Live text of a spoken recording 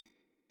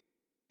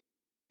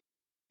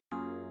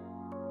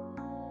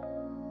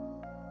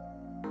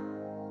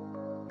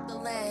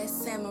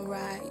last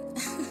samurai.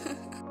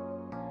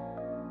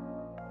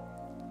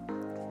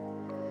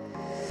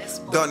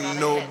 Don't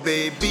know,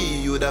 baby,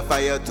 you the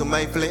fire to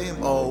my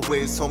flame.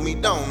 Always hold me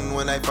down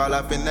when I fall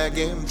off in the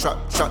game. Trap,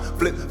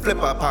 flip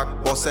a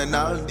pack, bossing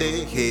all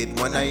day. Hate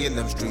when I in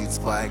them streets,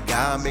 but I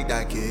gotta make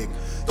that kick.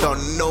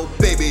 Don't know,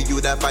 baby, you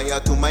the fire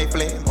to my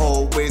flame.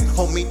 Always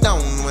hold me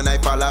down when I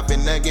fall off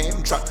in the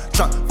game. Trap,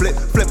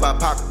 flip a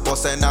pack,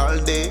 bossing all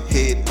day.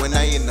 Hate when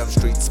I in them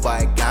streets,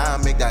 but I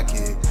gotta make that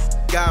kick.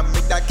 Gotta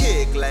make that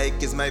kick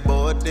like it's my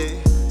birthday.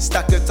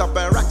 Stack it up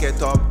and rack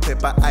it up,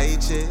 paper I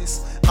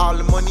chase. All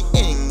the money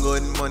ain't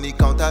good, money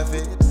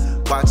counterfeit.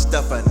 Watch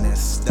the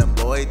finesse, them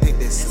boy think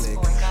they slick.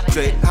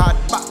 Straight hard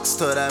box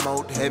to them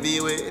out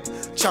heavyweight.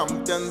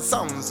 Champion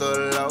sounds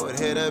so loud,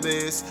 hit a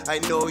bass. I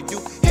know you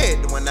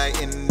hate when I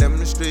in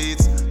them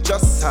streets.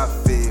 Just have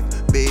faith,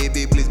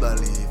 baby, please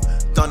believe.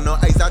 Don't know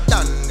eyes are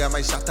done, got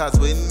my shatters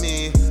with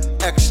me.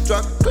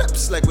 Extra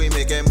clips like we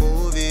making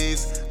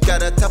movies.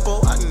 Got a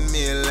tapo on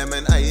me,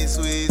 lemon ice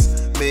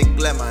squeeze. Make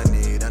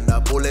lemonade and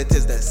the bullet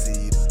is the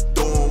seed.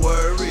 Don't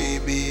worry,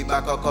 be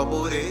back a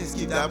couple days.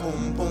 Keep that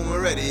boom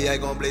boom ready, I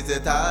gon' blaze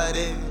it hard.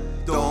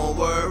 Don't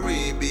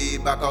worry, be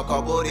back a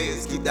couple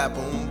days. Keep that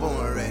boom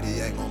boom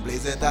ready, I gon'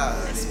 blaze it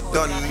hard.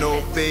 Don't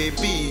know,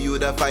 baby, you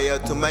the fire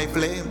to my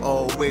flame.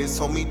 Always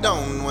hold me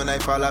down when I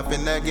fall off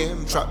in the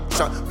game. Trap,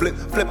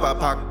 flip a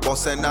pack,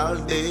 bossing all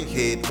day.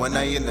 Hate when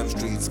I in them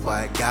streets, but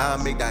I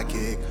gotta make that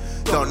kick.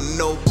 Don't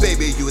know,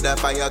 baby, you the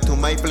fire to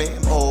my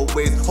flame.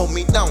 Always hold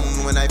me down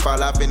when I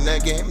fall off in the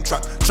game.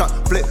 Trap,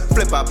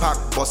 flip a pack,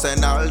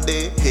 bossing all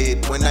day.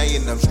 Hate when I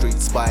in them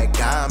streets, but I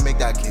gotta make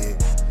that kick.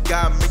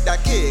 Gotta make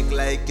that kick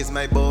like it's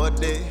my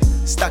birthday.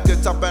 Stack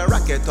it up and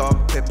rack it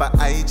up, paper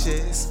I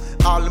chase.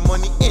 All the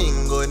money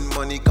ain't good,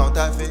 money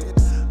counterfeit.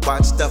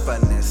 Watch the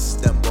finesse,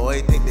 them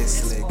boy think they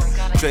slick.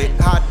 Straight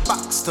hard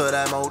box to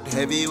them out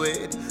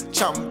heavyweight.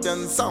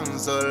 Champion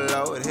sounds so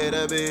loud, hit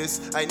a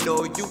bass. I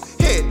know you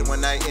hate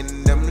when I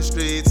in them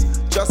streets.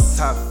 Just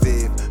have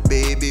faith,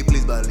 baby,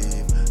 please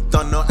believe.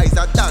 Don't know eyes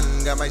are done,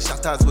 got my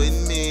shatters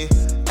with me.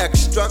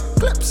 Extra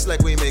clips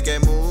like we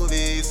making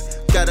movies.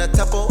 Got a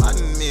tapo on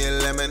me,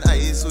 lemon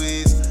ice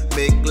squeeze.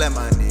 Make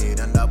lemonade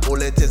and the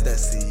bullet is the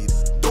seed.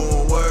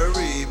 Don't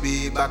worry,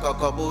 be back a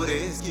couple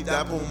days. Keep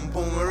that boom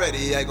boom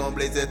ready, I gon'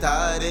 blaze it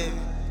hard.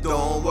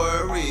 Don't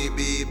worry,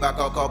 be back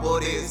a couple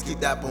days.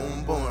 Keep that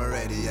boom boom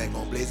ready, I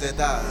gon' blaze it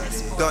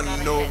hard.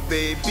 Don't know,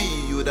 baby,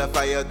 you the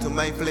fire to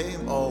my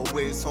flame.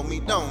 Always hold me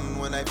down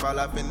when I fall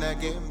off in the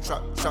game.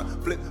 Trap,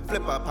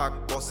 flip a pack,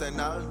 bossing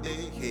all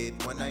day.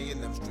 Hate when I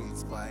in them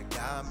streets, but I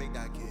gotta make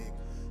that kick.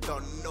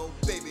 Don't know,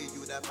 baby,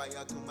 you the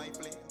fire to my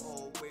flame.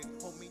 Always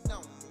hold me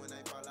down when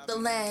I fall off. The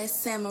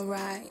last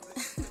samurai.